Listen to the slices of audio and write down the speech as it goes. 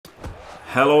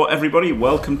Hello everybody,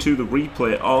 welcome to the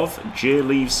replay of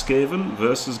JLeav's Skaven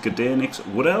versus GDayNick's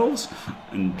Wood Elves.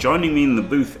 And joining me in the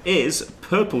booth is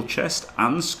Purple Chest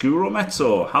and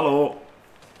Scuromezzo. Hello.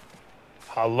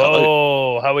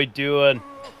 Hello, how we doing?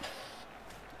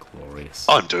 Glorious.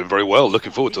 I'm doing very well,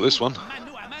 looking forward to this one.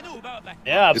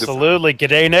 Yeah, absolutely.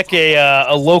 GDayNick,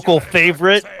 a local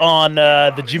favorite on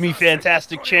the Jimmy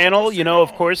Fantastic channel. You know,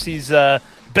 of course, he's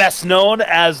best known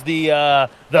as the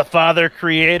father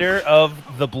creator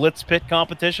of the Blitz Pit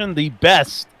competition, the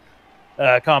best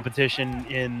competition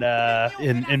in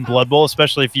Blood Bowl,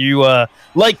 especially if you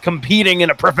like competing in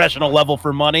a professional level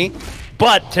for money.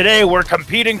 But today we're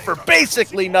competing for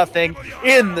basically nothing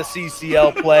in the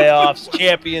CCL playoffs,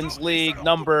 Champions League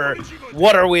number.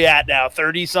 What are we at now?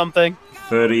 30-something?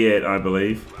 38, I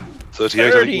believe.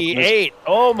 38. 38.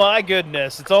 Oh my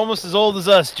goodness! It's almost as old as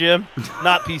us, Jim.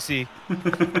 Not PC.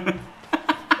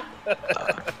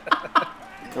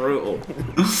 Brutal.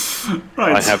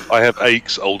 Right. I have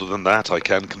aches older than that, I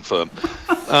can confirm.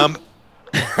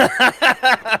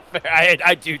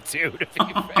 I do too, to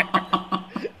be fair.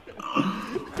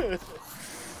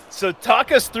 So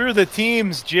talk us through the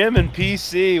teams, Jim and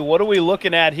PC. What are we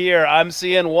looking at here? I'm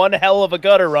seeing one hell of a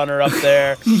gutter runner up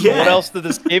there. Yeah. What else did the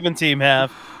Skaven team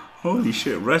have? Holy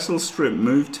shit! Wrestle, strip,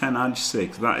 move 10, edge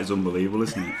 6. That is unbelievable,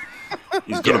 isn't it?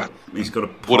 He's got a.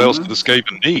 What else do the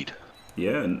Skaven need?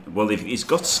 Yeah, well, he's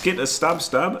got Skitter,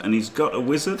 stab, and he's got a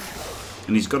wizard,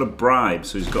 and he's got a bribe,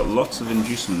 so he's got lots of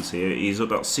inducements here. He's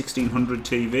about 1600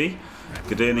 TV.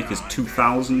 GDayNick is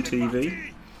 2000 TV.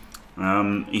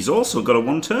 He's also got a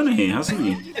one-turner here, hasn't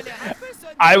he?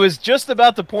 I was just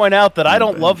about to point out that I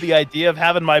don't love the idea of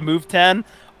having my move 10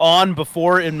 on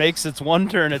before it makes its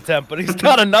one-turn attempt, but he's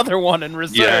got another one in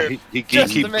reserve. Yeah, he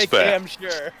just keeps to make spare. damn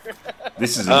sure.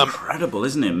 This is incredible,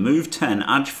 isn't it? Move 10,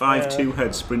 edge 5, 2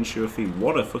 head, sprint sure feet.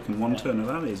 What a fucking one-turner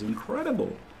that is.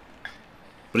 Incredible.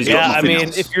 But he's got nothing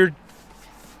else. If you're...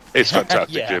 It's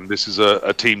fantastic, Yeah. Jim. This is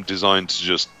a team designed to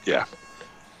just,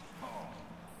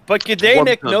 But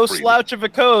GDayNick, no free. slouch of a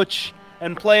coach,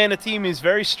 and playing a team he's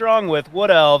very strong with, Wood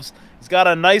Elves. He's got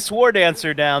a nice War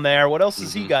Dancer down there. What else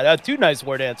has he got? Two nice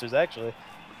War Dancers, actually.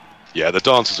 Yeah, the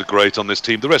dancers are great on this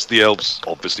team. The rest of the Elves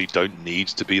obviously don't need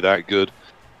to be that good.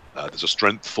 There's a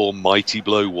Strength 4 Mighty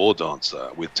Blow War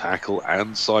Dancer with tackle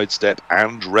and sidestep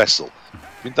and wrestle. I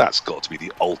mean, that's got to be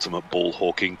the ultimate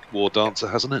ball-hawking War Dancer,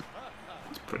 hasn't it?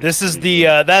 This is the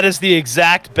that is the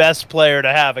exact best player to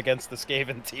have against the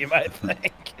Skaven team, I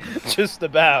think. Just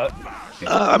about.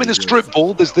 I mean, a strip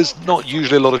ball, there's not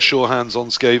usually a lot of sure hands on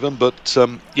Skaven, but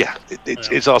yeah,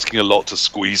 it's asking a lot to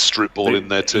squeeze strip ball in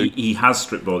there too. He has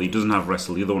strip ball, he doesn't have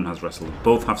wrestle, the other one has wrestle.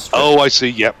 Both have strip. Oh, I see,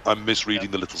 yep, I'm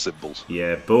misreading the little symbols.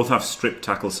 Yeah, both have strip,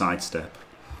 tackle, sidestep.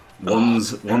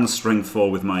 One's strength 4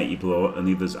 with mighty blow, and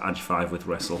the other's edge 5 with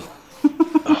wrestle.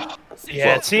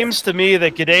 Yeah, it seems to me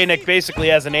that GDayNick basically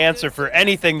has an answer for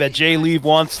anything that JLeav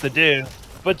wants to do,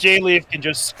 but JLeav can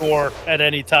just score at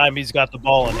any time he's got the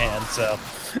ball in hand. So,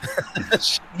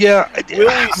 yeah, I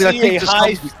think to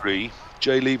high... some degree,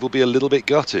 JLeav will be a little bit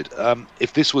gutted.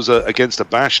 If this was against a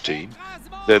bash team,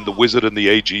 then the wizard and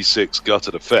the AG6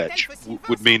 gutted a fetch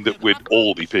would mean that we'd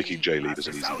all be picking JLeav as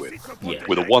an easy win. Yeah.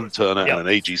 With a one-turner and an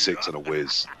AG6 and a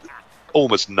whiz,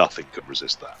 almost nothing could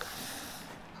resist that.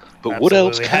 But Absolutely. Wood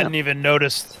Elves can. Hadn't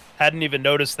even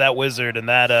noticed that wizard, and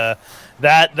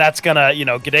that's gonna, you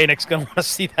know, GDayNick's gonna want to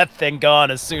see that thing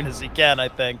gone as soon as he can, I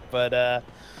think. But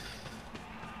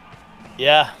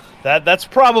yeah, that's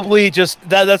probably just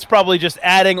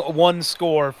adding one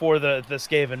score for the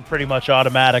Skaven pretty much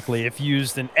automatically if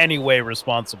used in any way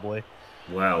responsibly.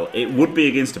 Well, it would be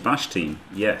against a bash team,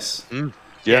 yes.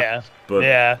 Yeah. But,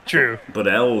 yeah, true. But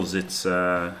Elves,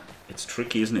 it's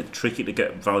tricky, isn't it? Tricky to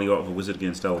get value out of a wizard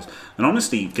against Elves. And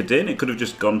honestly, GDayNick could have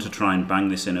just gone to try and bang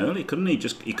this in early, couldn't he?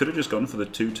 He could have just gone for the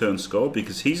 2-turn score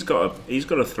because he's got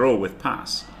a throw with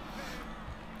pass,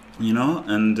 you know,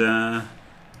 and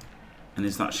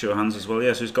is that sure hands as well?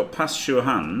 Yeah, so he's got pass, sure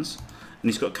hands, and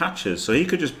he's got catches, so he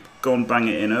could just go and bang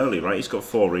it in early, right? He's got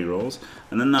 4 rerolls,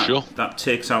 and then that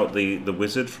takes out the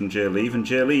wizard from JLeav, and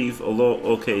JLeav, although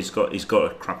okay, he's got a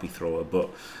crappy thrower, but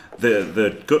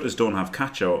the gutters don't have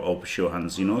catch or sure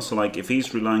hands, you know. So like if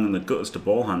he's relying on the gutters to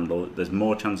ball handle, there's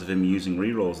more chance of him using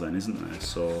rerolls then, isn't there?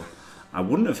 So I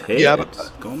wouldn't have hated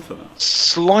going for that.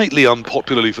 Slightly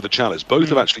unpopularly for the challenge, both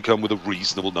have actually come with a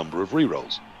reasonable number of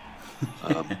rerolls.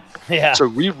 Yeah. So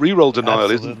reroll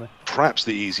denial Absolutely. isn't perhaps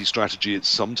the easy strategy it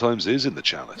sometimes is in the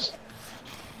chalice.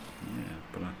 Yeah,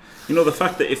 but you know the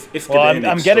fact that if Well, GDayNick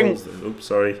I'm getting. oops,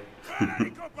 sorry.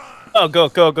 Oh,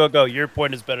 go. Your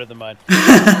point is better than mine.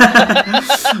 I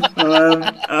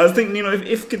was thinking,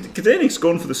 if GDayNick's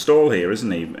going for the stall here, isn't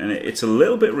he? And it's a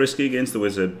little bit risky against the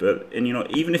wizard, but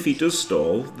even if he does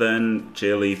stall, then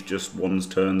JLeav just ones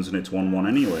turns and it's 1-1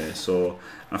 anyway. So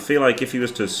I feel like if he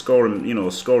was to score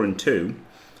in, score in 2,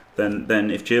 then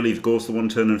if JLeav goes the 1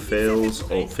 turn and fails,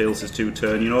 or fails his 2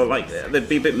 turn, like there'd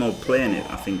be a bit more play in it.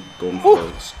 I think going for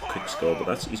a quick score,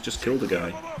 but he's just killed a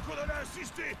guy.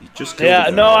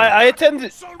 I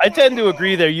tend to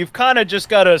agree there. You've kind of just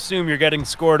got to assume you're getting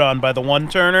scored on by the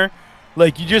 1-turner.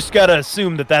 Like, you just got to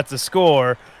assume that that's a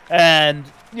score. And,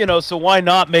 so why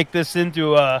not make this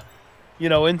into a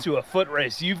foot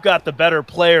race? You've got the better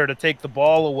player to take the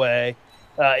ball away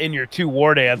in your 2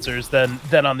 war dancers than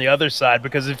on the other side.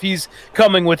 Because if he's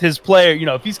coming with his player,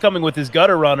 if he's coming with his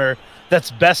gutter runner that's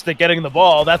best at getting the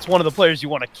ball, that's one of the players you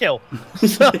want to kill.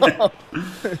 So.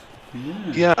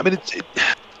 Yeah, I mean,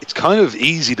 it's kind of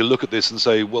easy to look at this and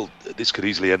say, well, this could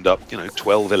easily end up,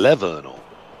 12-11 or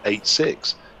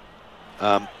 8-6.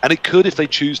 And it could if they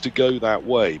choose to go that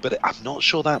way, but I'm not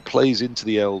sure that plays into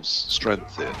the Elves'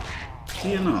 strength here.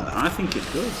 I think it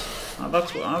does.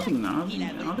 That's what I think.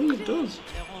 I think it does.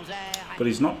 But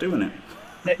he's not doing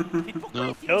it.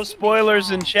 No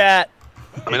spoilers in chat.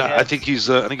 I mean, I think he's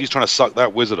trying to suck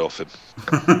that wizard off him.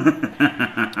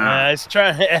 He's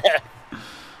trying.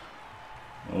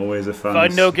 Always a fan. If I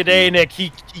know GDayNick,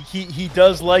 he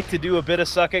does like to do a bit of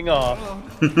sucking off.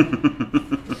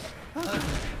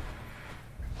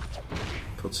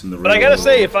 But I gotta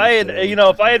say, if I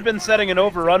had been setting an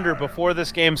over/under before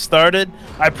this game started,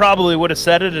 I probably would have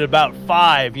set it at about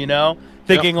 5.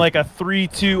 Thinking like a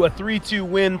 3-2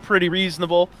 win, pretty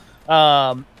reasonable.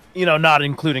 Not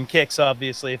including kicks,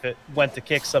 obviously, if it went to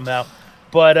kicks somehow.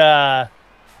 But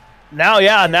now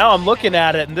I'm looking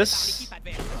at it, and this,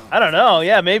 I don't know.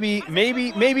 Yeah, maybe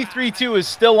 3-2 is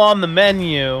still on the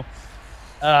menu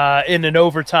in an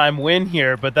overtime win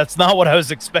here, but that's not what I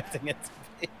was expecting it to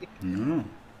be. No.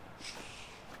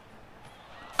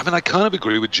 I mean, I kind of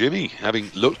agree with Jimmy. Having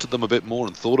looked at them a bit more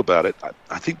and thought about it,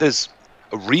 I think there's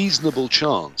a reasonable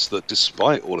chance that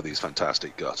despite all of these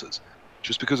fantastic gutters,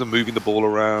 just because of moving the ball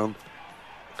around,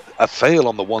 a fail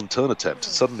on the 1-turn attempt,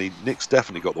 suddenly Nick's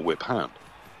definitely got the whip hand.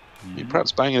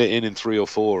 Perhaps banging it in 3 or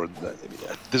 4, and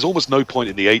there's almost no point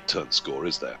in the 8-turn score,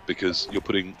 is there? Because you're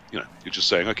putting, you're just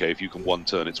saying, okay, if you can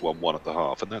 1-turn, it's 1-1 at the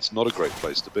half, and that's not a great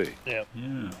place to be. Yeah.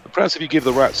 And perhaps if you give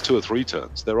the Rats 2 or 3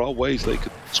 turns, there are ways they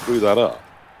could screw that up.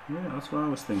 Yeah, that's what I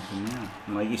was thinking. Yeah,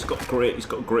 like he's got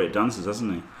great dancers,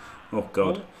 hasn't he? Oh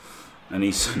God, and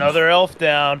he's another elf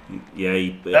down.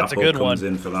 Yeah, that's a good one. Comes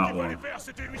in for that one.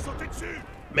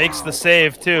 Makes the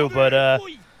save too, but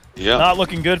yeah, not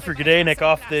looking good for GDayNick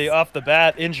off the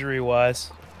bat, injury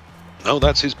wise. No,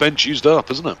 that's his bench used up,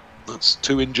 isn't it? That's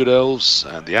 2 injured elves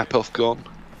and the Apoth gone.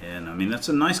 Yeah, and I mean that's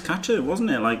a nice catcher, wasn't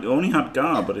it? Like, it only had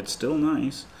Gar, but it's still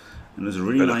nice. And there's a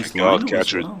really nice guard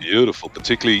catcher is beautiful,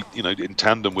 particularly in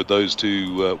tandem with those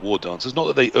 2 war dancers. Not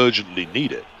that they urgently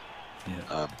need it,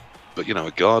 but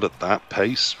a guard at that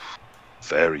pace,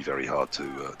 very, very hard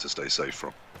to stay safe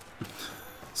from.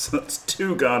 So that's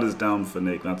 2 guarders down for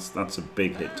Nick. That's a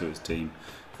big hit to his team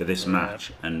for this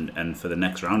match, and for the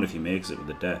next round if he makes it with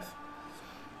the death.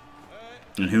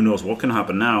 And who knows what can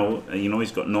happen now?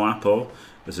 He's got no Apo.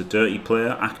 There's a dirty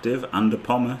player active and a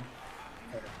pommer.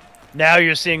 Now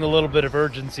you're seeing a little bit of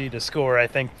urgency to score, I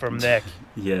think, from Nick.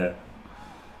 Yeah.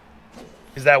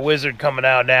 Because that wizard coming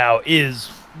out now is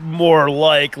more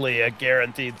likely a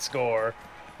guaranteed score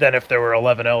than if there were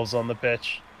 11 elves on the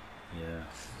pitch. Yeah.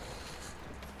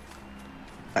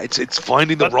 It's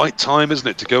finding the right time, isn't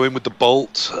it, to go in with the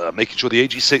bolt, making sure the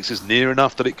AG6 is near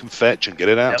enough that it can fetch and get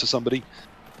it out to somebody.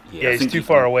 Yeah, he's too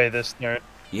far away this turn.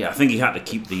 Yeah, I think he had to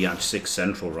keep the Edge 6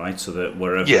 central, right? So that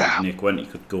wherever Nick went, he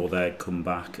could go there, come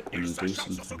back, and do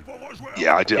something.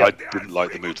 Yeah, I didn't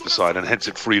like the move to the side, and hence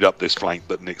it freed up this flank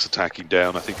that Nick's attacking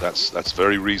down. I think that's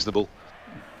very reasonable.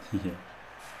 Yeah.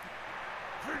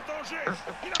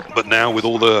 But now with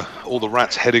all the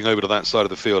Rats heading over to that side of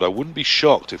the field, I wouldn't be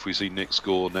shocked if we see Nick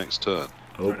score next turn.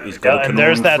 Oh, he's got and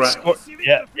there's that score.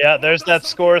 Yeah, there's that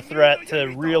score threat to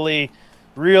really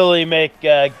make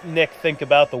Nick think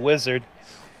about the wizard.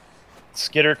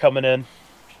 Skitter coming in.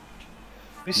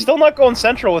 He's still not going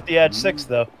central with the Edge 6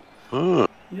 though. Oh.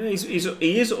 Yeah,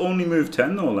 he is only moved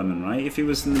 10 though, Lemon, right? If he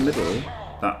was in the middle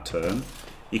that turn,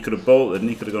 he could have bolted and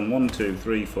he could have gone 1, 2,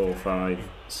 3, 4, 5,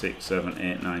 6, 7,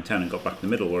 8, 9, 10 and got back in the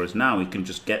middle, whereas now he can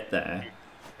just get there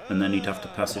and then he'd have to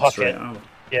pass it straight out.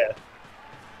 Yeah.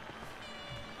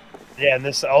 Yeah, and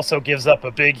this also gives up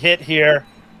a big hit here.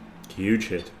 Huge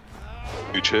hit.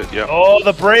 Huge hit, yeah. Oh,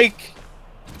 the break!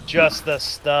 Just the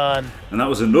stun. And that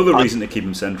was another reason to keep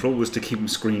him central, was to keep him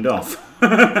screened off.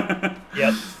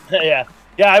 Yep. Yeah.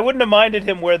 Yeah, I wouldn't have minded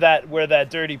him where that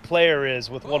dirty player is,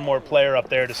 with one more player up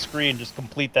there to screen, just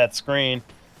complete that screen.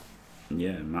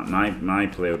 Yeah, my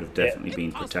play would have definitely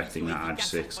been protecting that edge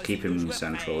 6, keep him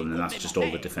central, and then that's just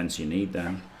all the defense you need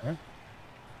then.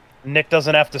 Nick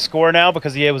doesn't have to score now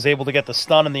because he was able to get the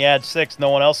stun in the edge 6. No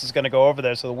one else is going to go over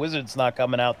there, so the Wizard's not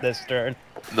coming out this turn.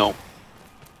 No.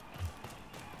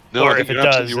 No, or if it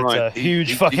does, it's a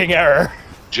huge fucking error.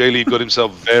 JLeav got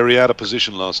himself very out of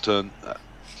position last turn.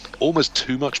 Almost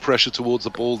too much pressure towards the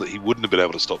ball that he wouldn't have been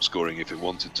able to stop scoring if it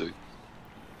wanted to.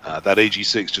 That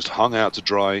AG6 just hung out to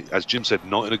dry, as Jim said,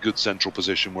 not in a good central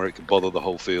position where it can bother the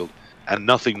whole field, and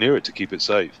nothing near it to keep it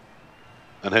safe.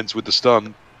 And hence, with the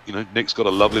stun, you know, Nick's got a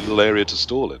lovely little area to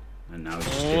stall it. And now he's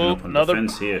just giving up on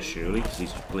defense here, surely, because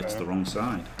he's blitzed the wrong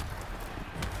side.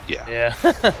 Yeah. Yeah.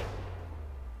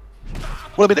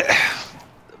 Well, I mean,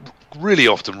 really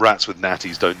often rats with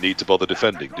natties don't need to bother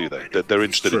defending, do they? They're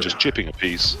interested in just chipping a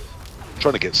piece,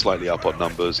 trying to get slightly up on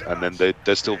numbers, and then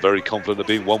they're still very confident of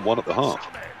being 1-1 at the half.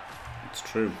 It's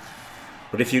true.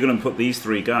 But if you're going to put these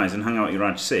 3 guys and hang out your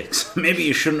edge 6, maybe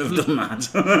you shouldn't have done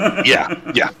that.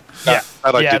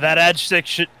 Yeah, that edge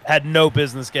 6 had no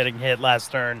business getting hit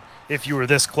last turn if you were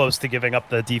this close to giving up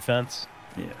the defense.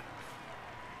 Yeah.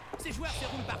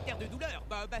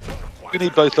 You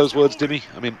need both those words, Dimmy.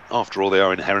 I mean, after all, they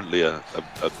are inherently a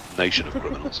nation of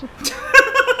criminals.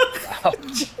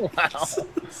 Wow.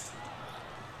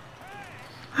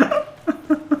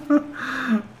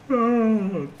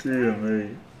 Oh, dear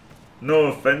me. No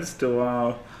offence to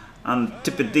our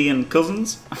Antipodean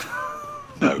cousins.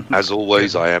 No, as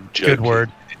always, I am joking. Good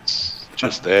word. It's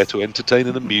just there to entertain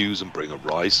and amuse and bring a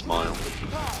wry smile.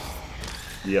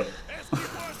 Yep.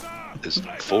 There's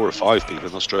 4 or 5 people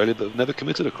in Australia that have never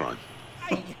committed a crime.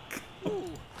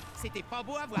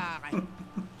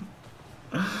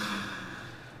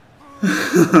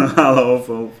 Hello,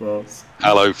 Full Force.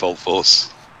 Hello, Full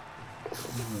Force.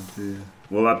 Oh, dear.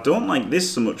 Well, I don't like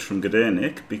this so much from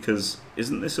GDayNick, because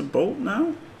isn't this a bolt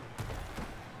now?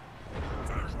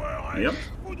 Yep.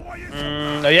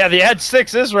 Oh, yeah, the edge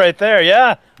 6 is right there.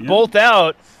 Yeah, bolt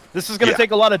out. This is going to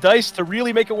take a lot of dice to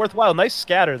really make it worthwhile. Nice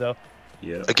scatter, though.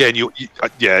 Yeah. Again,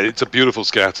 yeah, it's a beautiful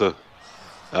scatter.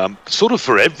 Sort of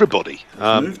for everybody.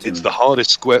 It's the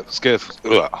hardest square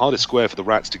for the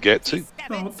rats to get to.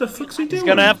 Oh, what the fuck's he doing?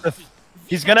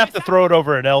 He's gonna have to throw it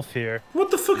over an elf here.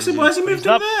 What the fuck's he? Why has he moved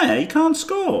him there? He can't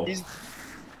score. He's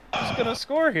gonna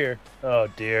score here. Oh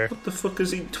dear. What the fuck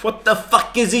is he? What the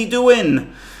fuck is he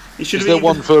doing? He should. Is there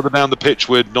one further down the pitch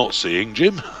we're not seeing,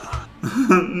 Jim?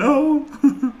 No.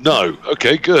 No.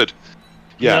 Okay, good.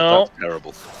 Yeah, no. That's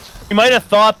terrible. He might have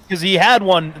thought, because he had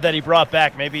one that he brought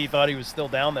back. Maybe he thought he was still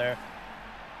down there.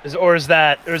 Is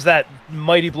that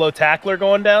mighty blow tackler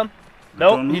going down?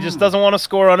 Nope. He just doesn't want to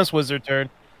score on his wizard turn.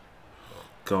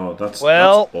 God, that's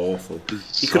Bizarre. awful.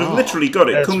 He could have literally got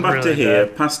it, come back to here,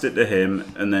 passed it to him,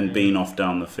 and then been off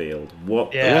down the field.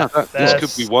 What? Yeah, this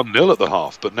could be 1-0 at the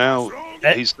half, but now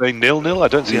he's saying 0-0. I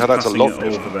don't see how that's a lot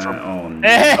different. Oh, no.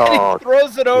 And he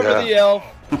throws it over the elf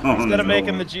instead of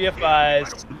making the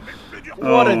GFIs.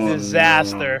 What a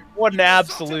disaster. No. What an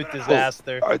absolute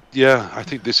disaster. I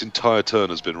think this entire turn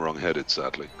has been wrong-headed,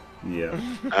 sadly. Yeah.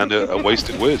 And a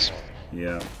wasted whiz.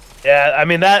 Yeah. Yeah, I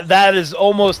mean, that is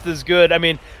almost as good. I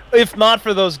mean, if not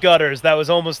for those gutters, that was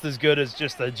almost as good as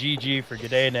just a GG for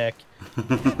GDayNick.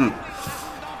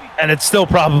 And it still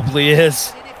probably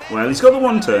is. Well, he's got the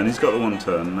one turn.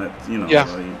 You know, Yeah.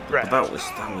 that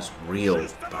was real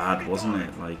bad, wasn't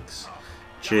it? Like,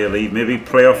 JLeav, maybe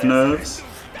playoff nerves.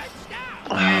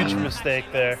 Huge mistake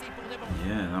there.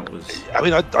 Yeah, that was. I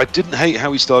mean, I didn't hate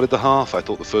how he started the half. I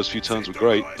thought the first few turns were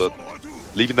great, but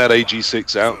leaving that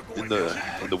AG6 out in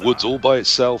the woods all by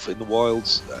itself in the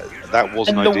wilds, that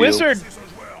wasn't ideal. The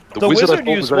wizard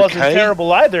use wasn't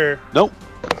terrible either. Nope.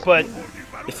 But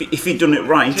if he'd done it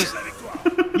right.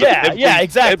 Exactly.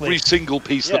 Every single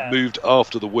piece that moved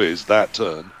after the whiz that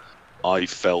turn, I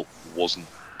felt wasn't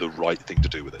the right thing to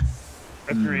do with it.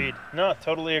 Agreed. No,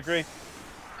 totally agree.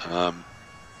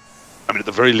 I mean, at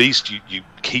the very least, you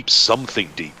keep something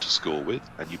deep to score with,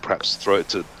 and you perhaps throw it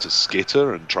to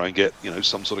Skitter and try and get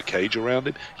some sort of cage around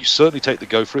him. You certainly take the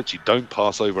go for it. You don't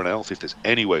pass over an elf if there's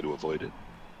any way to avoid it.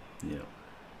 Yeah.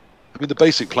 I mean, the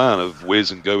basic plan of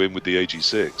whiz and go in with the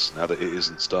AG6 now that it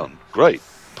isn't stunned, great,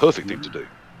 perfect thing to do.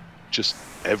 Just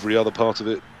every other part of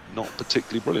it not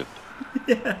particularly brilliant.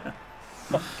 Yeah.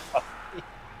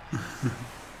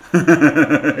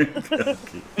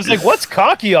 It's like, what's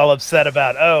Cocky all upset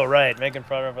about? Oh, right, making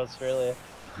fun of Australia.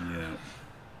 Yeah.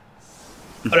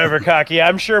 Whatever, Kaki.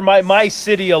 I'm sure my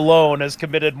city alone has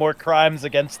committed more crimes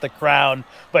against the crown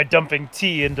by dumping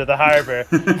tea into the harbor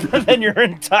than your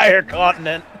entire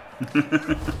continent.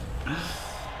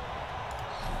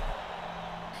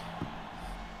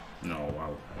 No,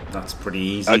 wow. That's pretty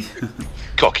easy.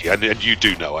 Cocky, and you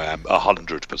do know I am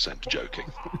 100% joking.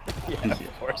 Yeah,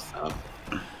 of course.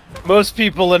 Most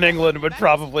people in England would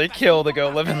probably kill to go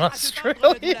live in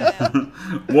Australia.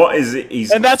 What is it?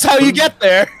 And that's how you get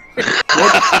there.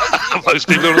 Most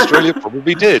people in Australia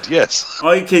probably did, yes. Oh,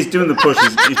 okay, he's doing the push.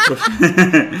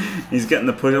 He's getting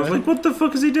the push. I was like, what the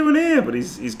fuck is he doing here? But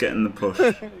he's getting the push.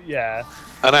 Yeah.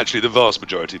 And actually, the vast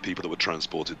majority of people that were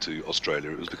transported to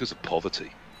Australia, it was because of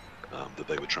poverty that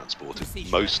they were transported.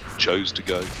 Most chose to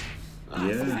go.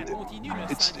 Yeah.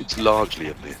 It's largely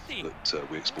a myth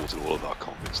that we exported all of our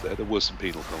convicts there. There were some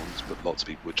penal colonies, but lots of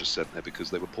people were just sent there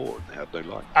because they were poor and they had no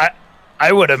life.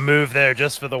 I would have moved there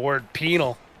just for the word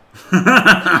penal. One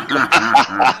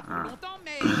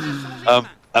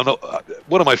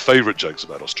of my favourite jokes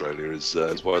about Australia is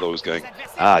while I was going,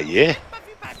 ah, yeah.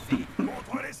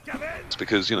 It's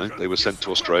because, you know, they were sent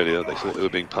to Australia, they thought they were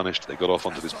being punished, they got off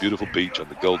onto this beautiful beach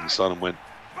under the golden sun and went,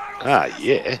 ah,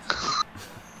 yeah.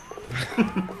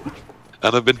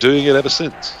 And I've been doing it ever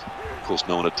since. Of course,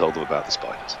 no one had told them about the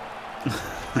spiders.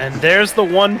 And there's the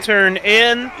one turn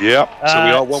in. Yep, so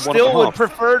we are 1-1 Still would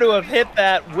prefer to have hit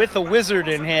that with a wizard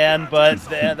in hand, but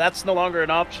that's no longer an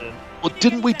option. Well,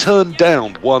 didn't we turn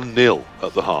down 1-0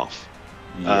 at the half?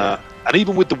 Yeah. And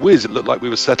even with the whiz, it looked like we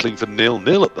were settling for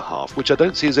 0-0 at the half, which I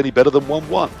don't see as any better than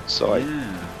 1-1. So I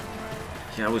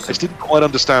just didn't quite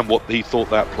understand what he thought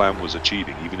that plan was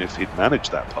achieving, even if he'd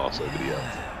managed that pass over the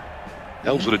Elves.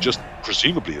 Elves would have just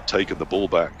presumably have taken the ball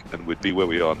back and we'd be where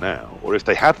we are now. Or if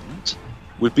they hadn't,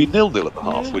 we'd be 0-0 at the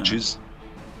half, which is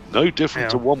no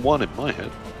different to 1-1 in my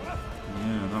head.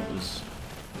 Yeah,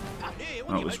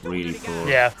 that was really poor.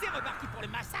 Yeah.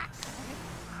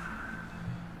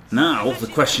 Now, the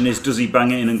question is, does he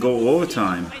bang it in and go to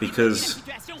overtime? Because,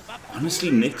 honestly,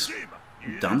 Nick's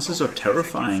dances are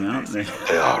terrifying, aren't they?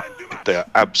 They are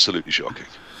absolutely shocking.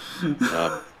 And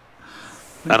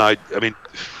I mean,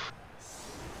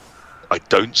 I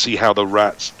don't see how the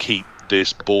Rats keep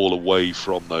this ball away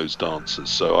from those dancers.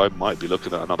 So I might be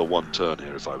looking at another one turn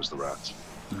here if I was the Rats.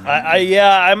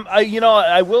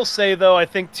 I will say though, I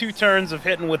think 2 turns of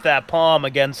hitting with that palm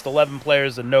against 11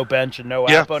 players and no bench and no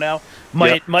Apo now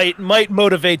might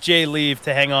motivate JLeav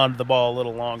to hang on to the ball a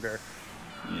little longer.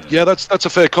 Yeah, that's a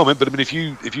fair comment. But I mean, if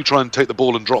you try and take the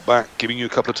ball and drop back, giving you a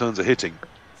couple of turns of hitting,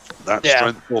 that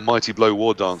strength or mighty blow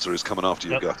war dancer is coming after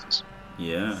your gutters.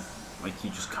 Yeah, like you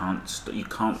just can't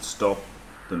stop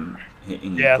them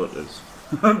hitting your gutters.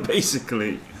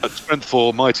 Basically. At strength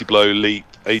 4, mighty blow, leap,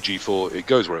 AG4, it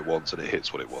goes where it wants and it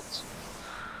hits what it wants.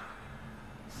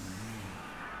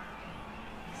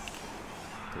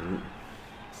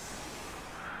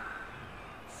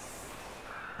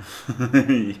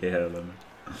 Yeah, Lemon.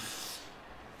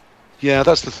 Yeah,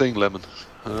 that's the thing, Lemon.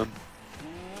 What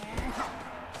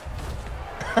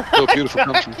a beautiful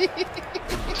country.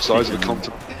 The size of a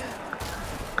continent.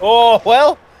 Oh,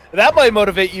 well, that might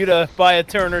motivate you to buy a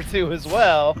turn or two as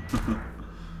well.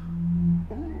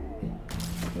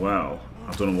 Wow,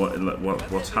 I don't know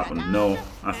what's happened. No,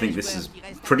 I think this has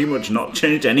pretty much not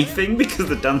changed anything because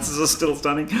the dancers are still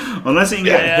standing, unless he can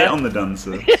get a hit on the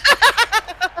dancer.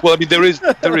 Well, I mean, there is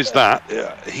that.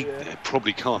 He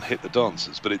probably can't hit the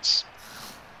dancers, but it's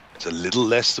a little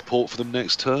less support for them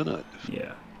next turn.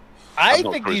 Yeah, I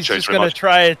think he's just going to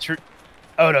try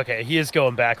Oh, okay, he is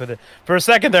going back with it. For a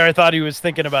second there, I thought he was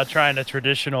thinking about trying a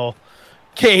traditional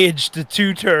cage to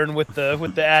 2-turn with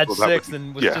the ad 6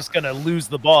 and was just going to lose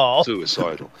the ball.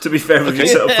 Suicidal. To be fair, if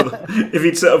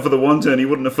he'd set up for the 1-turn, he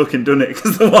wouldn't have fucking done it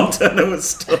because the 1-turner was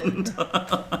stunned.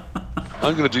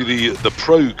 I'm going to do the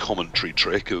pro commentary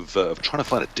trick of trying to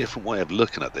find a different way of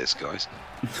looking at this, guys.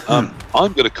 I'm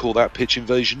going to call that pitch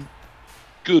invasion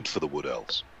good for the Wood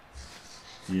Elves.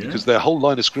 Yeah. Because their whole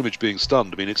line of scrimmage being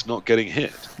stunned, I mean, it's not getting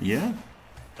hit. Yeah.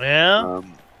 Yeah.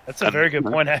 That's a very good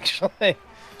point, actually.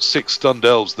 6 stunned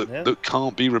Elves that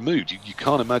can't be removed. You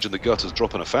can't imagine the Gutters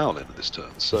dropping a foul in this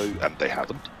turn. And they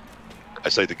haven't. I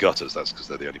say the Gutters, that's because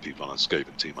they're the only people on a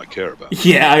Skaven team I care about.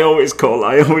 Yeah, I always call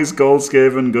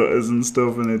Skaven Gutters and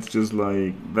stuff, and it's just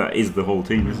like, that is the whole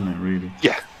team, isn't it, really?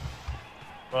 Yeah.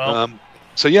 Well,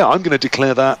 so yeah, I'm going to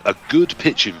declare that a good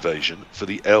pitch invasion for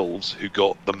the Elves who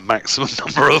got the maximum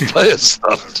number of players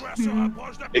stunned.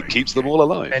 It keeps them all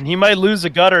alive. And he might lose a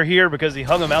gutter here because he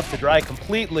hung him out to dry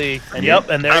completely. And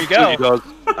and there you go. Absolutely does,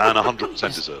 and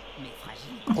 100% deserved.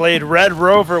 Played Red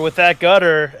Rover with that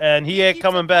gutter, and he ain't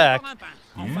coming back.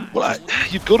 Yeah. Well,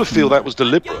 you've got to feel that was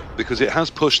deliberate, because it has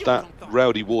pushed that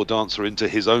rowdy war dancer into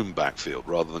his own backfield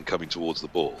rather than coming towards the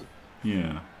ball.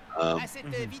 Yeah.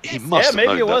 He must have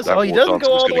known that Oh, he war doesn't dancer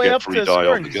go was all the going to way get up free to die on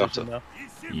scoring the position, gutter. though.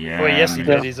 Yeah. Oh, yes, he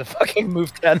did. He's a fucking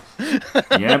move 10.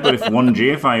 Yeah, but if one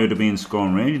GFI would have been in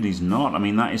scoring range and he's not, I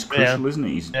mean, that is crucial, isn't it?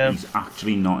 He's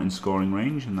actually not in scoring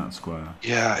range in that square.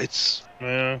 Yeah, it's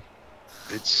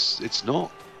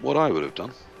not what I would have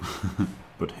done.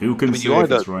 But who can say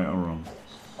if it's right or wrong?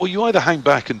 Well, you either hang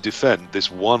back and defend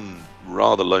this one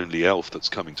rather lonely elf that's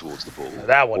coming towards the ball,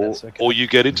 that one is okay. or you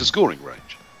get into scoring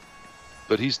range.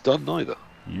 But he's done neither.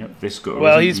 Yep, this gutter.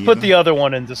 Well, he's put the other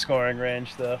one into scoring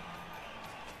range, though.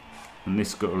 And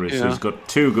this gutter is, so he's got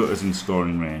 2 gutters in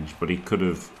scoring range, but he could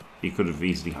have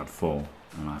easily had 4.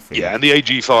 And I think. Yeah, and the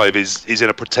AG5 is in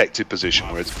a protected position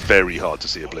where it's very hard to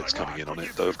see a blitz coming in on it.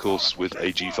 Though, of course, with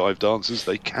AG5 dancers,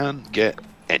 they can get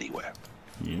anywhere.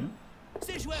 Yeah.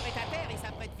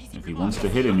 If he wants to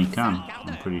hit him, he can.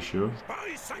 I'm pretty sure.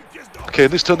 Okay,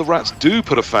 and this turn the Rats do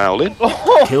put a foul in.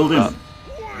 Killed him.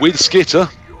 With Skitter,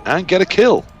 and get a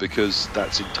kill, because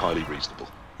that's entirely reasonable.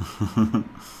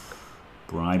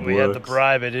 Bribe We had the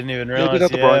bribe, I didn't even realize. Yeah, we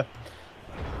had the bribe.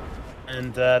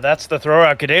 And that's the throw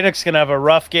out. GDayNick's gonna have a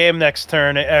rough game next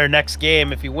turn, or next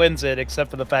game if he wins it,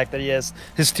 except for the fact that he has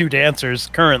his 2 dancers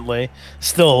currently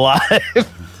still alive.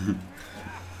 Yeah,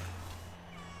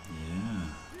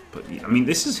 but I mean,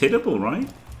 this is hittable, right?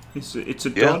 It's a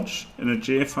dodge and a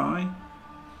GFI,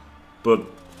 but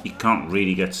he can't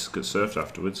really get surfed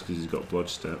afterwards because he's got blodge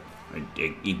step.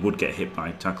 He would get hit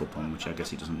by tackle pond, which I guess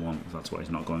he doesn't want. That's why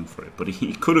he's not going for it. But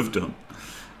he could have done.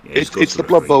 Yeah, it's the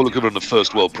Blood Bowl equivalent of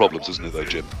first world problems, isn't it, though,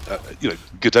 Jim?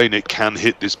 GDayNick can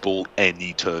hit this ball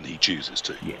any turn he chooses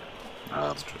to. Yeah,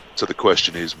 that's true. So the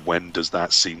question is, when does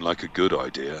that seem like a good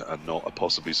idea and not a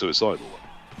possibly suicidal one?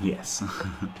 Yes.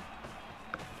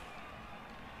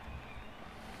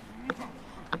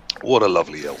 What a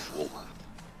lovely elf wall.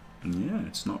 Yeah,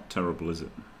 it's not terrible, is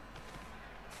it?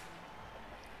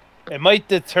 It might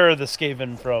deter the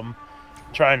Skaven from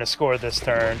trying to score this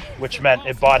turn, which meant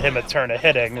it bought him a turn of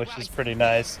hitting, which is pretty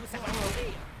nice.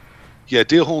 Yeah,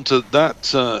 Deer Haunter,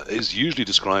 that is usually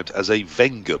described as a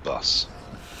Wenger bus,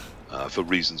 for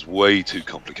reasons way too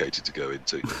complicated to go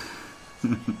into.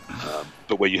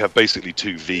 But where you have basically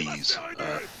 2 Vs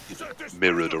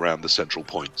mirrored around the central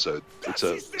point, so it's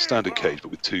a standard cage,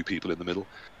 but with 2 people in the middle.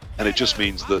 And it just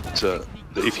means that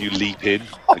if you leap in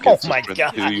against a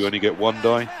strength 2, you only get 1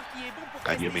 die.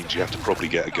 And it means you have to probably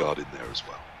get a guard in there as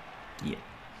well. Yeah.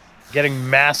 Getting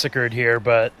massacred here,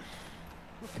 but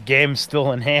the game's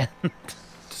still in hand.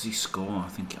 Does he score? I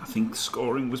think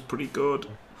scoring was pretty good.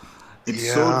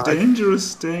 It's so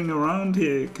dangerous staying around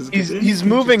here because he's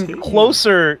moving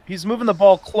closer. He's moving the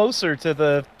ball closer to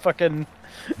the fucking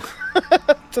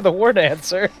to the war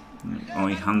dancer. Oh,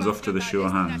 he hands off to the sure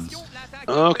hands.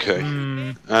 Okay,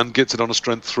 and gets it on a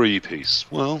strength 3 piece.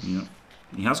 Well, yeah.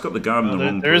 He has got the guard in the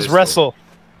wrong place. There is wrestle.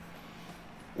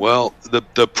 Well,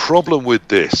 the problem with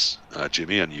this,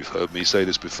 Jimmy, and you've heard me say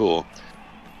this before,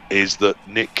 is that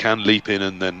Nick can leap in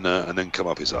and then come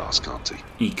up his arse, can't he?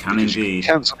 He can because indeed. You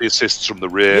can cancel the assists from the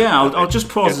rear. Yeah, I'll just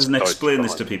pause and explain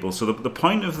this to people. So the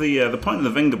point of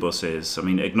the Wenger bus is, I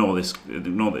mean, ignore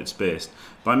that it's based.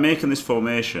 By making this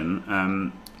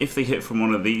formation, if they hit from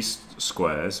one of these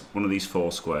squares, one of these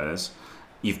 4 squares,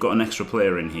 you've got an extra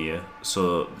player in here,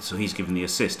 so he's given the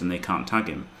assist and they can't tag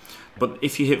him. But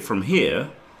if you hit from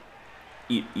here,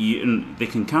 they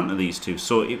can counter these 2.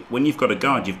 So when you've got a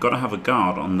guard, you've got to have a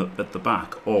guard at the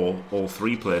back, or all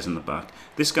 3 players in the back.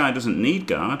 This guy doesn't need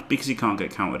guard because he can't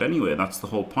get countered anyway. That's the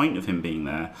whole point of him being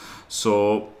there.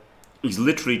 So he's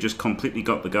literally just completely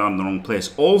got the guard in the wrong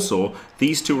place. Also,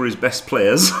 these 2 are his best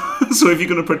players. So if you're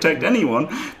going to protect anyone,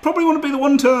 probably want to be the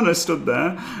one turner stood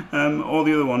there, or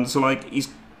the other one. So like he's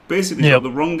basically got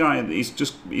the wrong guy. He's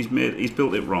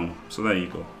built it wrong. So there you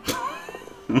go.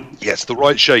 Yes, the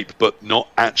right shape, but not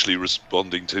actually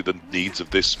responding to the needs of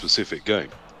this specific game.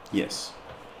 Yes.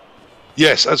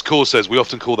 Yes, as Core says, we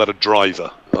often call that a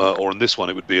driver, or in this one,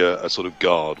 it would be a sort of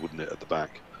guard, wouldn't it, at the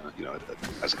back?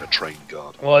 As in a trained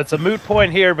guard. Well, it's a moot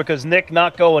point here because Nick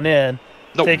not going in,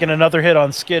 taking another hit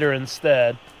on Skitter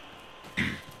instead.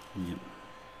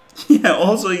 Yeah,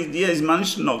 also, he's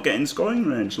managed to not get in scoring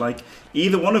range. Like,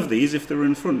 either one of these, if they were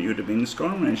in front, you would have been in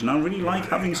scoring range. And I really like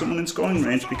having someone in scoring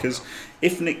range because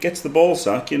if Nick gets the ball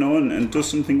sack, and does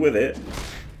something with it,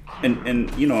 and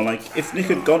like, if Nick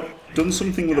had done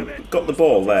something got the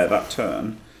ball there that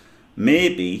turn,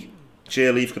 maybe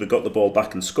JLeav could have got the ball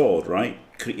back and scored, right?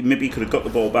 Maybe he could have got the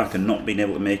ball back and not been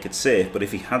able to make it safe, but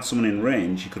if he had someone in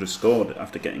range, he could have scored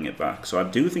after getting it back. So I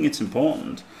do think it's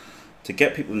important to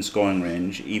get people in scoring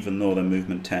range, even though they're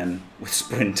movement 10 with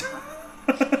sprint.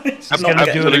 He's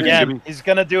gonna do it again. Jimmy. He's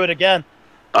gonna do it again.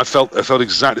 I felt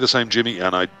exactly the same, Jimmy,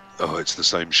 and it's the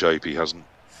same shape. He hasn't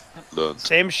learned.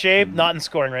 Same shape, not in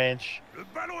scoring range.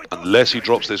 Unless he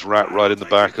drops this rat right in the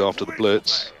back after the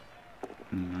blitz.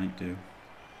 Might do.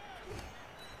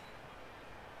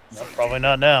 No, probably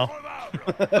not now.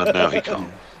 And now he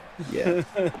can't. Yeah,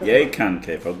 yeah, he can,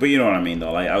 K-Fog. But you know what I mean,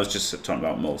 though. Like, I was just talking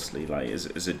about mostly, like,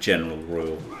 as a general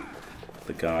rule,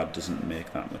 the guard doesn't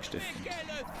make that much difference.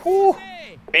 Whew.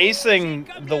 Basing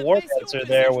the war dancer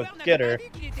there with Skitter.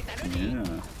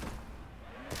 Yeah.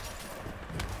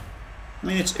 I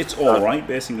mean, it's all right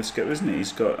basing the Skitter, isn't it?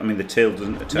 He's got. I mean, the tail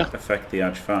doesn't affect the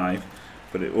edge 5,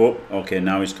 but it. Oh, okay.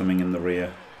 Now he's coming in the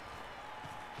rear.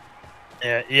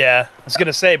 Yeah. I was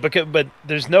gonna say, but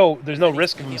there's no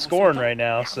risk of him scoring right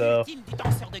now. So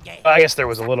I guess there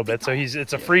was a little bit. So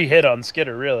it's a free hit on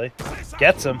Skitter, really.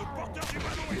 Gets him.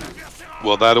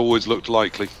 Well, that always looked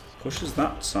likely. Pushes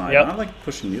that side. Yep. I like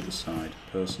pushing the other side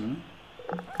personally.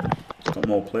 He's got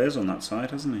more players on that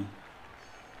side, hasn't he?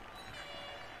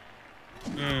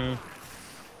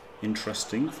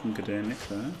 Interesting from GDayNick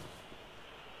there.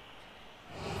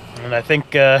 And I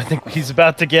think he's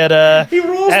about to get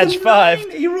edge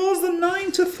 5. He rolls the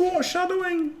 9 to thwart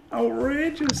shadowing.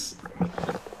 Outrageous.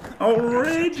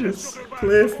 Outrageous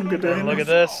play from GDayNick. Look at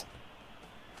this.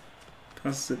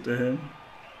 Passes it to him.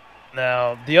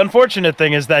 Now, the unfortunate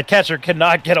thing is that catcher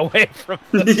cannot get away from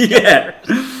the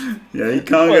Yeah, he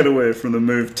can't get away from the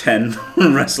move 10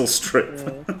 wrestle strip.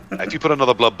 If you put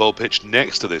another Blood Bowl pitch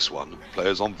next to this one,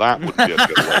 players on that wouldn't be able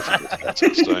to get away from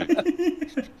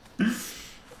this.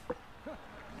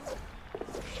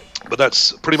 But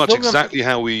that's pretty much exactly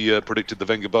how we predicted the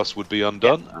Wenger bus would be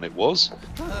undone, and it was.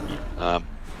 And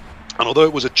although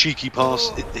it was a cheeky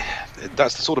pass,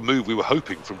 that's the sort of move we were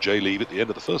hoping from JLeav at the end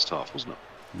of the first half, wasn't it?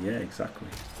 Yeah, exactly.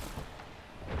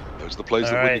 Those are the plays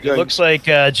that win the It game. looks like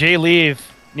JLeav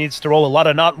needs to roll a lot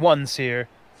of not ones here.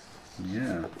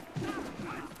 Yeah.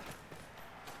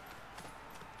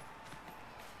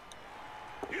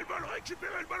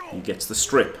 He gets the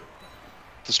strip.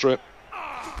 The strip.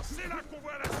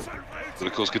 But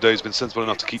of course, GDay's been sensible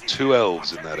enough to keep 2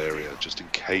 elves in that area, just in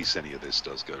case any of this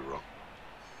does go wrong.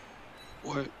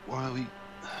 Why are we...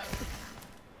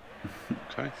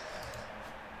 Okay.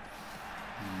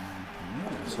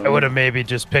 I would have maybe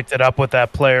just picked it up with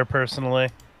that player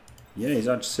personally. Yeah, he's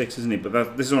edge 6, isn't he?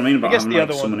 But this is what I mean about having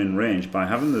like, someone in range. By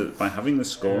having the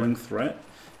scoring threat,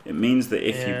 it means that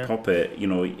if you pop it, you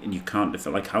know, and you can't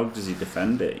defend. Like, how does he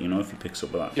defend it? You know, if he picks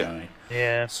up with that guy.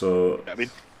 Yeah. So I mean,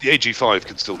 the AG5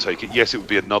 can still take it. Yes, it would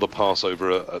be another pass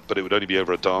over, but it would only be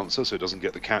over a dancer, so it doesn't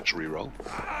get the catch reroll.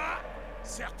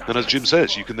 And as Jim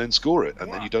says, you can then score it,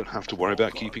 and then you don't have to worry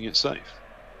about keeping it safe.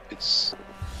 It's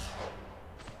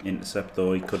intercept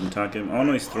though. He couldn't tag him. Oh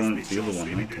no, he's thrown it to the other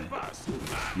one. Okay.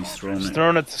 He's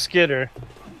thrown it to Skitter.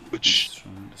 Which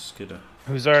Skitter.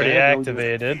 Who's already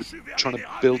activated. Trying to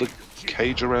build a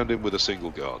cage around him with a single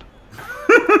guard.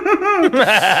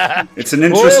 It's an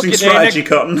interesting strategy,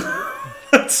 Cotton.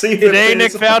 Let's see if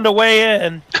GDayNick found a way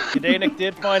in. GDayNick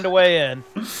did find a way in.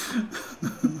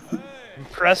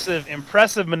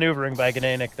 Impressive maneuvering by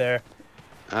GDayNick there.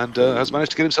 And has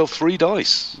managed to get himself 3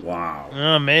 dice. Wow.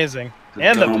 Amazing.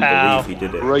 And the POW. He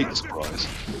did it. Great surprise.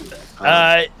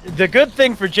 The good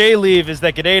thing for JLeav is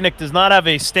that GDayNick does not have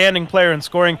a standing player and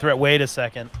scoring threat. Wait a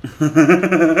second.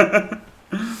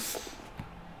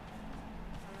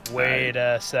 Wait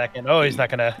a second. Oh, he's not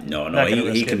gonna. No,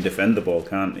 he can defend the ball,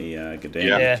 can't he?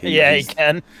 GDayNick. Yeah, he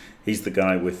can. He's the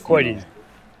guy with good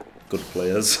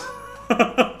players.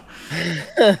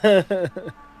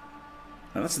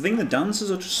 And that's the thing. The dancers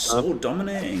are just so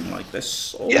dominating. Like they're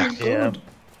so good. Yeah.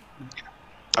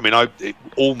 I mean, it's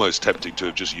almost tempting to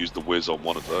have just used the whiz on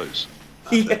one of those.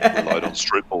 And relied on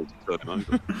strip ball to turn him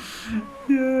over.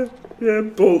 Yeah.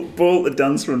 Bolt the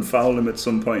dancer and foul him at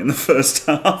some point in the first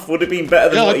half. Would have been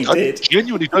better than what he did. I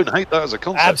genuinely don't hate that as a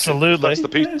concept. Absolutely. That's the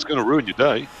piece that's going to ruin your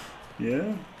day.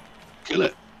 Yeah. Kill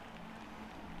it.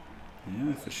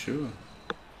 Yeah, for sure.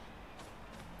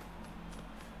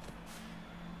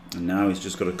 And now he's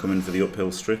just got to come in for the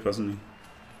uphill strip, hasn't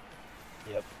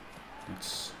he? Yep.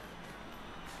 It's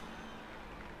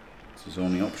his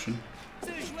only option.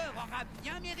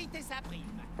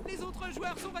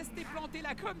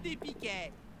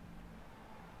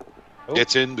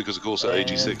 Gets in because, of course, at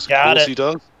AG6, of course he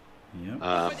does.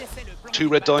 Yep. 2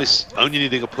 red dice, only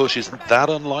needing a push isn't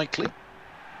that unlikely.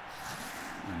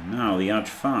 And now the edge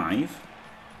 5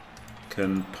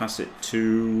 can pass it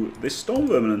to this Storm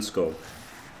Vermin and Skull.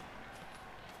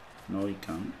 No, he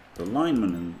can't. The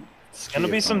lineman and It's gonna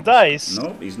be some dice.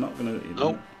 Nope, he's not gonna.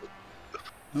 Nope.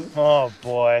 Oh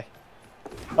boy.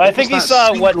 I think he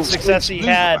saw what success he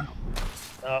had.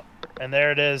 Oh, and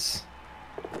there it is.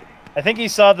 I think he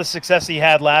saw the success he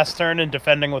had last turn in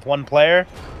defending with one player,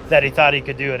 that he thought he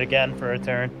could do it again for a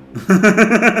turn.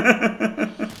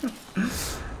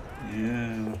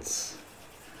 Yeah, that's...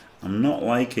 I'm not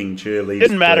liking JLeav's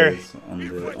Didn't matter on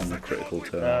the critical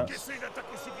turn.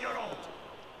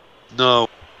 No,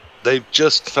 they've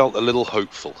just felt a little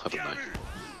hopeful, haven't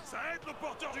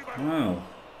they? Wow.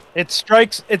 It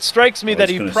strikes me that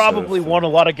he probably won a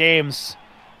lot of games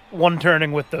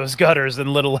one-turning with those gutters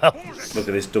and little Elves. Look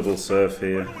at this double surf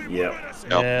here. Yep.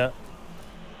 Yeah.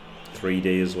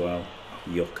 3D as well.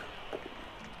 Yuck.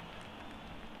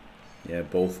 Yeah,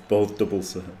 both double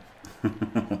surf. If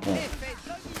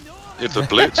the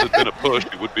blitz had been a push,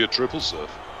 it would be a triple surf.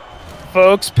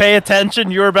 Folks, pay attention.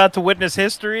 You're about to witness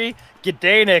history.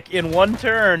 GDayNick, in one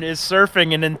turn, is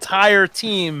surfing an entire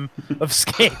team of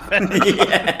Skaven.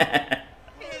 Yeah.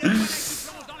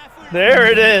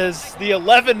 There it is. The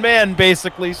 11-man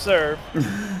basically serve.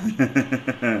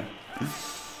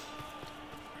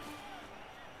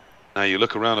 Now you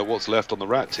look around at what's left on the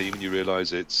Rat team and you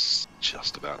realise it's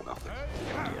just about nothing.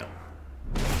 Yeah.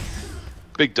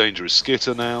 Big danger is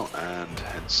Skitter now, and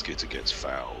hence Skitter gets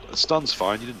fouled. A stun's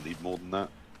fine, you didn't need more than that.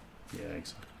 Yeah,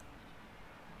 exactly.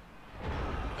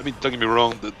 I mean, don't get me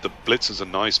wrong, the Blitz is a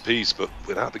nice piece, but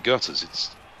without the gutters,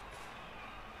 it's...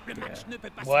 Yeah.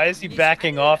 Why is he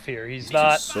backing off here? He's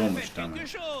not... So much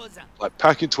damage. Like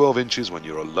packing 12 inches when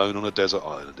you're alone on a desert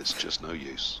island, it's just no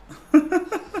use.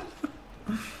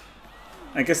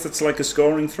 I guess that's like a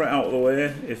scoring threat out of the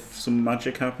way if some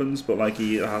magic happens, but like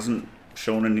he hasn't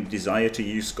shown any desire to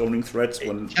use scoring threats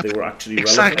when they were actually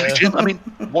relevant. Exactly, Jim. I mean,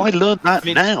 why learn that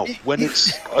now when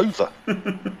it's over?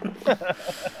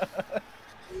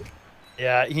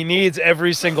 Yeah, he needs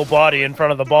every single body in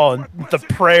front of the ball and the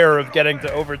prayer of getting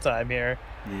to overtime here.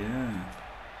 Yeah.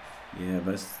 Yeah,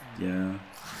 that's... Yeah.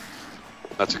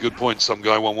 That's a good point. Some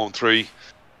guy 1-1-3.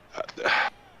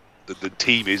 The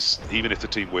team is, even if the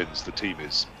team wins, the team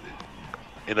is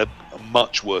in a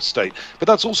much worse state. But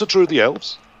that's also true of the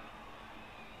Elves.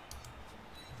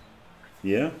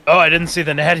 Yeah? Oh, I didn't see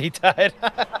the natty tied.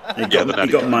 He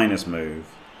got minus move.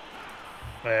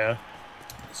 Yeah.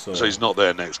 So he's not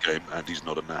there next game, and he's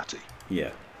not a natty.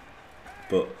 Yeah.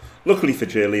 But luckily for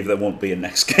JLeav, there won't be a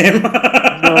next game.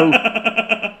 No.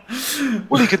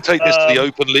 Well, he can take this to the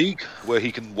Open League, where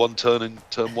he can one turn in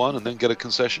turn one and then get a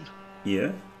concession.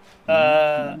 Yeah.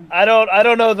 I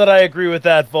don't know that I agree with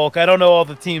that, Volk. I don't know all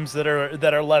the teams that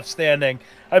are left standing.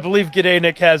 I believe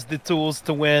GDayNick has the tools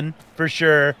to win for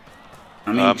sure.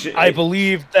 I mean, I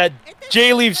believe that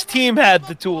JLeav's team had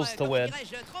the tools to win.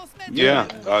 Yeah,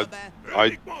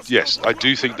 yes, I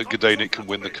do think that GDayNick can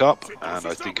win the cup, and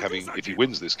I think if he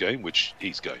wins this game, which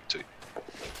he's going to,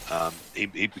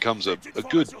 he becomes a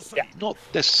good, not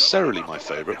necessarily my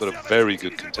favourite, but a very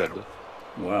good contender.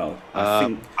 Wow.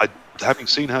 Having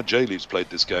seen how JLeav's played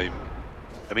this game,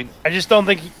 I mean, I just don't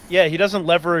think he doesn't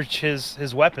leverage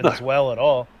his weapons well at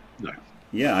all. No.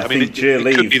 Yeah, I think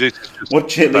JLeav, what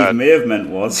JLeav may have meant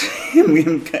was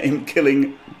him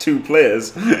killing 2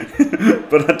 players,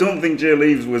 but I don't think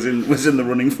JLeav was in the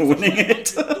running for winning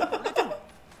it.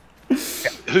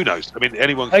 Who knows? I mean,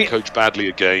 anyone can coach badly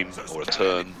a game or a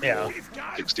turn. Yeah. Or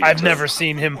 16 I've turns. never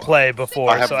seen him play before,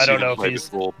 so I don't know if he's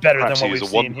better than what we've seen here.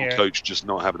 He's a wonderful coach, just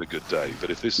not having a good day. But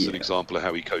if this is an example of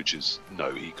how he coaches,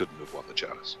 no, he couldn't have won the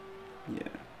Chalice. Yeah.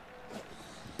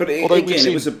 But again,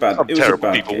 it was a bad. It was terrible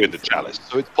a bad people game win the Chalice,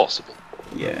 so it's possible.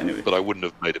 Yeah, but I wouldn't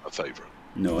have made him a favourite.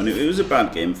 No, and it was a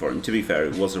bad game for him. To be fair,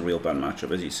 it was a real bad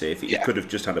matchup, as you say. If he could have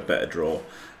just had a better draw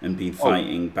and been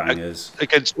fighting bangers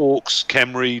against Orcs,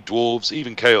 Khemri, Dwarves,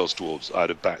 even Chaos Dwarves, I'd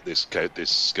have backed this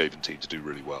Skaven team to do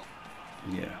really well.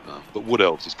 Yeah. But Wood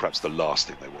Elves is perhaps the last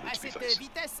thing they wanted to be facing.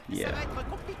 Yeah.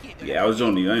 Yeah, I was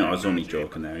only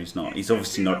joking there. He's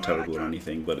obviously not terrible or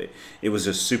anything, but it was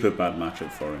a super bad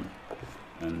matchup for him,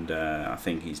 and I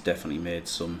think he's definitely made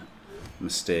some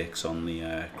mistakes on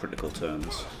the critical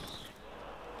turns.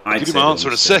 I'll give you my answer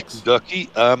in a second, Ducky.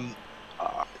 I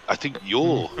think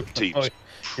your team's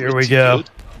here we go.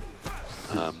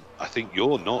 Good. I think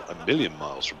you're not a million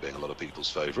miles from being a lot of people's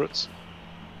favourites.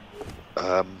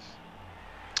 I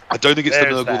don't think it's the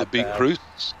Nurgle that beat Cruz.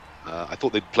 I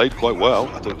thought they played quite well.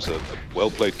 I thought it was a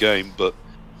well-played game, but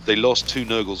they lost 2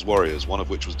 Nurgle's warriors, one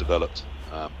of which was developed,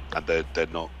 and they're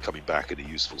not coming back in a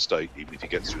useful state, even if he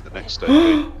gets through the next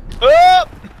stage.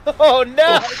 Oh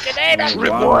no! GDayNick!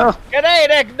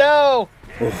 GDayNick, no!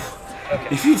 Okay.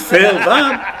 If you'd failed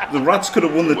that, the Rats could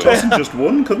have won the toss and just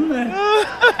won, couldn't they?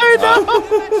 I know!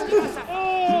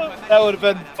 That would have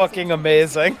been fucking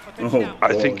amazing. Oh,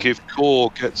 I think if Core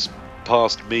gets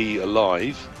past me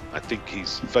alive, I think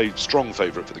he's strong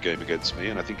favourite for the game against me,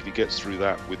 and I think if he gets through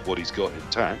that with what he's got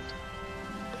intact,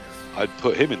 I'd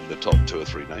put him in the top 2 or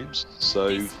 3 names. So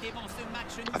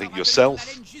I think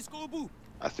yourself,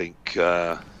 I think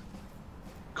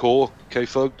Core,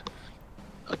 K-Fugged,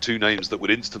 are 2 names that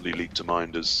would instantly leap to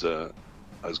mind as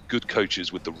good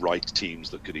coaches with the right teams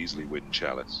that could easily win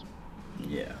Chalice.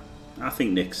 Yeah, I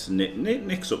think Nick's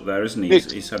up there, isn't he?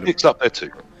 Nick's up there too.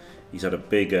 He's had a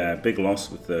big loss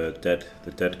with the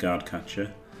dead guard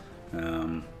catcher,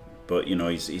 but you know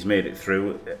he's made it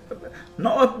through.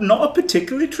 Not a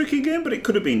particularly tricky game, but it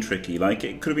could have been tricky. Like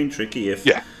it could have been tricky if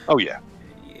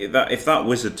if that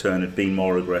wizard turn had been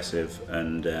more aggressive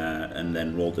and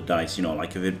then rolled the dice. You know,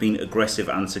 like if it had been aggressive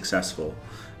and successful,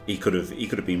 he could have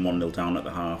been 1-0 down at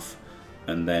the half,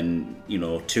 and then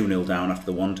 2-0 down after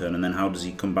the 1 turn, and then how does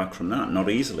he come back from that? Not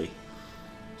easily.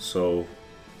 So.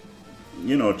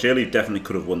 JLeav definitely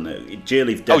could have won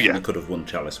JLeav definitely could have won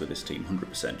Chalice with this team,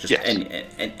 100%. Just any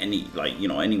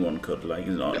anyone could.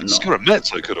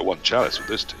 Scuromezzo could have won Chalice with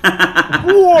this team.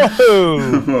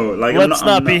 Whoa! Let's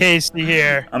not be hasty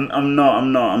here. I'm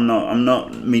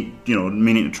not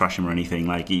meaning to trash him or anything.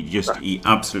 Like he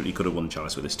absolutely could have won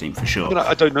Chalice with this team for sure.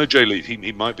 I don't know JLeav.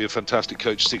 He might be a fantastic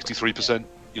coach. 63%.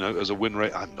 As a win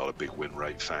rate. I'm not a big win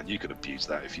rate fan. You could abuse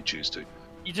that if you choose to.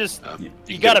 You just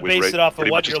you got to base it off of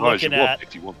what you're looking at.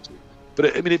 If you want to. But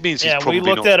it means he's we probably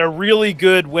looked at a really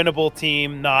good winnable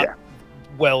team, not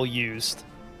well used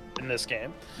in this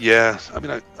game. Yeah,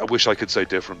 I wish I could say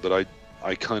different, but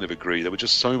I kind of agree. There were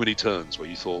just so many turns where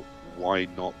you thought, why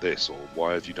not this, or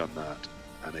why have you done that?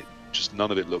 And none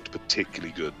of it looked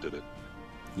particularly good, did it?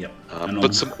 Yep.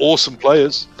 But some awesome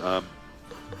players. I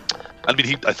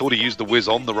thought he used the whiz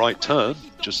on the right turn.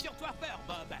 Just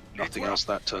nothing else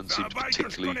that turn seemed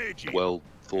particularly well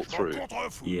thought through.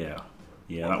 Yeah,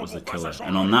 that was the killer.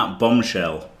 And on that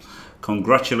bombshell,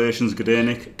 congratulations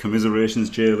GDayNick,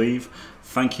 commiserations JLeav.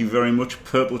 Thank you very much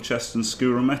Purple Chest and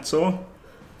Scuromezzo.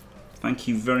 Thank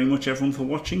you very much everyone for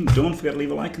watching. Don't forget to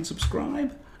leave a like and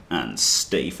subscribe, and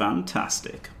stay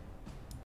fantastic.